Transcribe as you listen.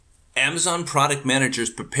Amazon product managers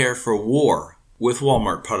prepare for war with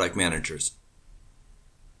Walmart product managers.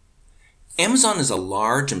 Amazon is a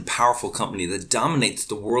large and powerful company that dominates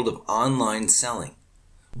the world of online selling.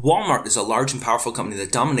 Walmart is a large and powerful company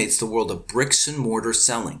that dominates the world of bricks and mortar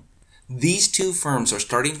selling. These two firms are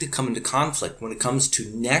starting to come into conflict when it comes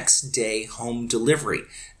to next day home delivery,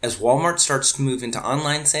 as Walmart starts to move into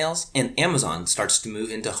online sales and Amazon starts to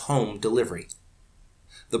move into home delivery.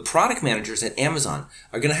 The product managers at Amazon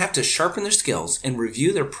are going to have to sharpen their skills and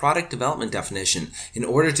review their product development definition in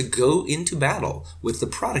order to go into battle with the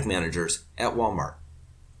product managers at Walmart.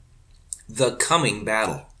 The coming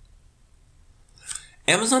battle.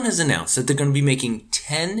 Amazon has announced that they're going to be making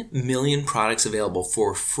 10 million products available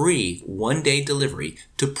for free one-day delivery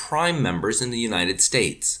to Prime members in the United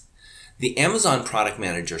States. The Amazon product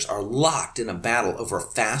managers are locked in a battle over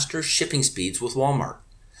faster shipping speeds with Walmart.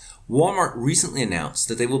 Walmart recently announced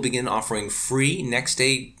that they will begin offering free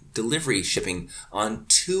next-day delivery shipping on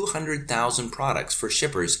 200,000 products for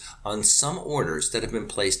shippers on some orders that have been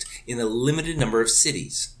placed in a limited number of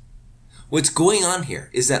cities. What's going on here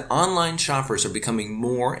is that online shoppers are becoming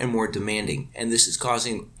more and more demanding, and this is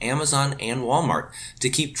causing Amazon and Walmart to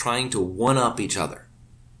keep trying to one-up each other.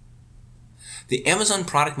 The Amazon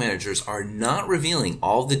product managers are not revealing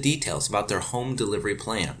all the details about their home delivery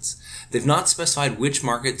plans. They've not specified which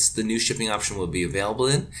markets the new shipping option will be available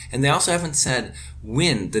in, and they also haven't said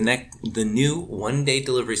when the new one-day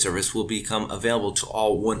delivery service will become available to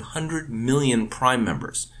all 100 million Prime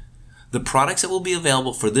members. The products that will be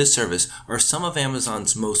available for this service are some of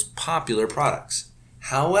Amazon's most popular products.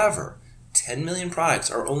 However, 10 million products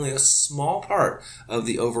are only a small part of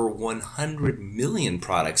the over 100 million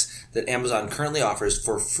products that Amazon currently offers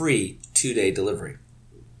for free 2-day delivery.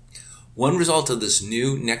 One result of this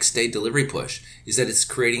new next-day delivery push is that it's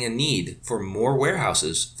creating a need for more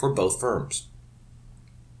warehouses for both firms.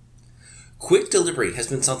 Quick delivery has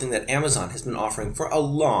been something that Amazon has been offering for a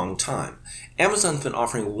long time. Amazon's been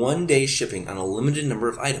offering one-day shipping on a limited number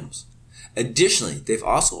of items. Additionally, they've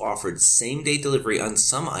also offered same-day delivery on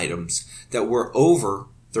some items that were over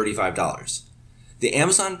 $35. The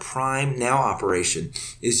Amazon Prime Now operation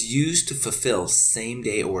is used to fulfill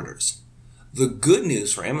same-day orders. The good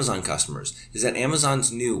news for Amazon customers is that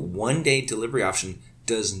Amazon's new one-day delivery option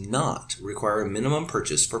does not require a minimum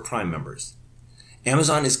purchase for Prime members.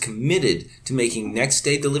 Amazon is committed to making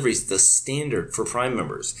next-day deliveries the standard for Prime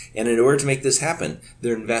members, and in order to make this happen,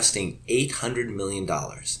 they're investing $800 million.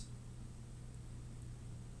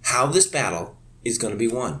 How this battle is going to be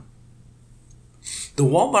won. The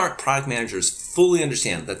Walmart product managers fully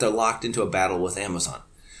understand that they're locked into a battle with Amazon.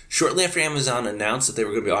 Shortly after Amazon announced that they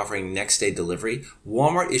were going to be offering next-day delivery,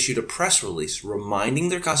 Walmart issued a press release reminding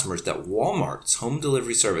their customers that Walmart's home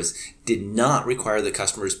delivery service did not require the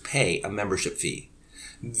customers pay a membership fee.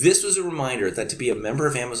 This was a reminder that to be a member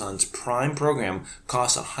of Amazon's Prime program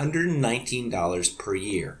costs $119 per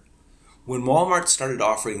year. When Walmart started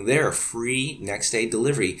offering their free next-day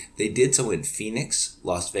delivery, they did so in Phoenix,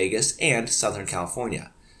 Las Vegas, and Southern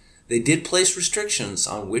California. They did place restrictions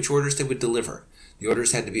on which orders they would deliver. The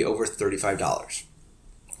orders had to be over $35.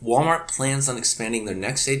 Walmart plans on expanding their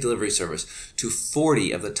next-day delivery service to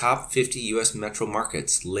 40 of the top 50 U.S. metro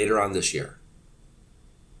markets later on this year.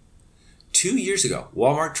 2 years ago,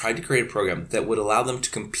 Walmart tried to create a program that would allow them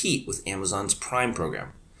to compete with Amazon's Prime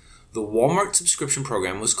program. The Walmart subscription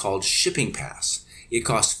program was called Shipping Pass. It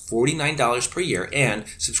cost $49 per year, and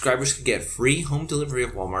subscribers could get free home delivery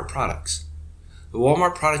of Walmart products. The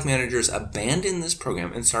Walmart product managers abandoned this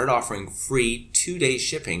program and started offering free 2-day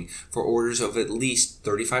shipping for orders of at least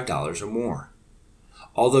 $35 or more.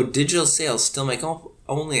 Although digital sales still make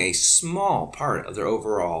only a small part of their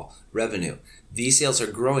overall revenue, these sales are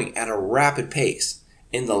growing at a rapid pace.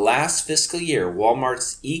 In the last fiscal year,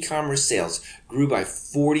 Walmart's e-commerce sales grew by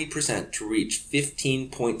 40% to reach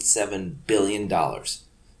 $15.7 billion.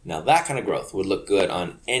 Now that kind of growth would look good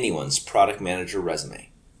on anyone's product manager resume.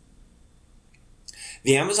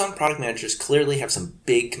 The Amazon product managers clearly have some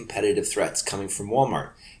big competitive threats coming from Walmart.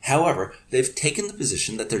 However, they've taken the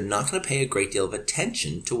position that they're not going to pay a great deal of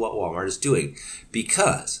attention to what Walmart is doing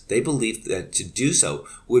because they believe that to do so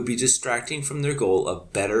would be distracting from their goal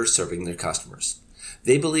of better serving their customers.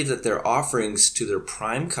 They believe that their offerings to their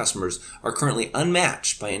Prime customers are currently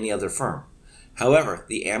unmatched by any other firm. However,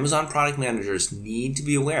 the Amazon product managers need to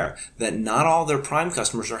be aware that not all their Prime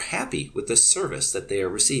customers are happy with the service that they are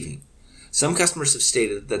receiving. Some customers have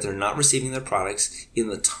stated that they're not receiving their products in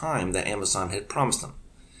the time that Amazon had promised them.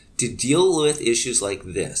 To deal with issues like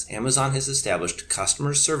this, Amazon has established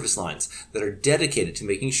customer service lines that are dedicated to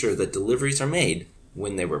making sure that deliveries are made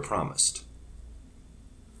when they were promised.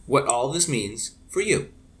 What all this means for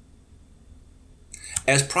you.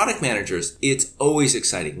 As product managers, it's always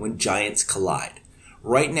exciting when giants collide.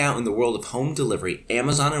 Right now in the world of home delivery,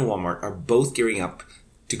 Amazon and Walmart are both gearing up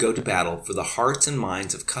to go to battle for the hearts and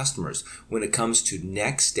minds of customers when it comes to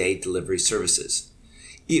next day delivery services.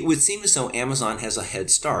 It would seem as though Amazon has a head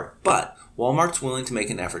start, but Walmart's willing to make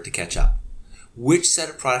an effort to catch up. Which set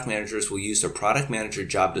of product managers will use their product manager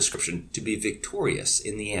job description to be victorious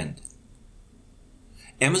in the end?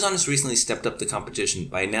 Amazon has recently stepped up the competition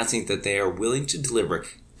by announcing that they are willing to deliver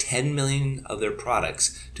 10 million of their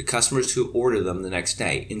products to customers who order them the next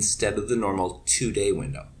day instead of the normal 2-day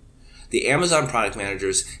window. The Amazon product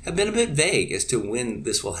managers have been a bit vague as to when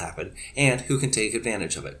this will happen and who can take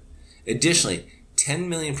advantage of it. Additionally, 10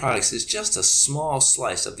 million products is just a small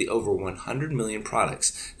slice of the over 100 million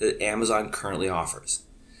products that Amazon currently offers.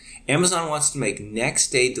 Amazon wants to make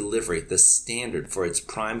next-day delivery the standard for its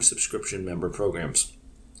Prime subscription member programs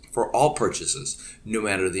for all purchases, no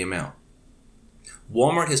matter the amount.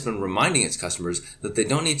 Walmart has been reminding its customers that they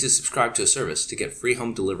don't need to subscribe to a service to get free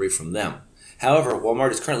home delivery from them. However,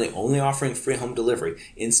 Walmart is currently only offering free home delivery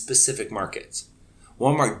in specific markets.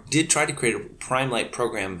 Walmart did try to create a Prime Lite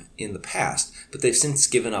program in the past, but they've since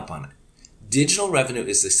given up on it. Digital revenue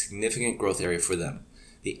is a significant growth area for them.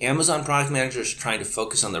 The Amazon product managers are trying to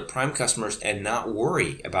focus on their Prime customers and not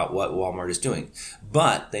worry about what Walmart is doing,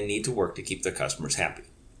 but they need to work to keep their customers happy.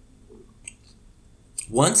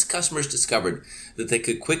 Once customers discovered that they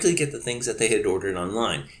could quickly get the things that they had ordered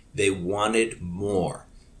online, they wanted more.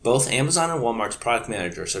 Both Amazon and Walmart's product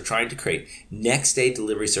managers are trying to create next-day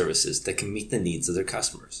delivery services that can meet the needs of their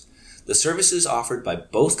customers. The services offered by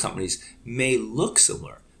both companies may look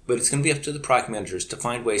similar, but it's going to be up to the product managers to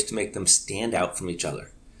find ways to make them stand out from each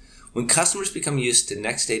other. When customers become used to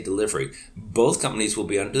next-day delivery, both companies will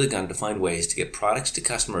be under the gun to find ways to get products to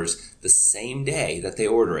customers the same day that they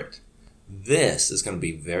order it. This is going to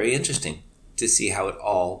be very interesting to see how it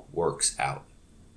all works out.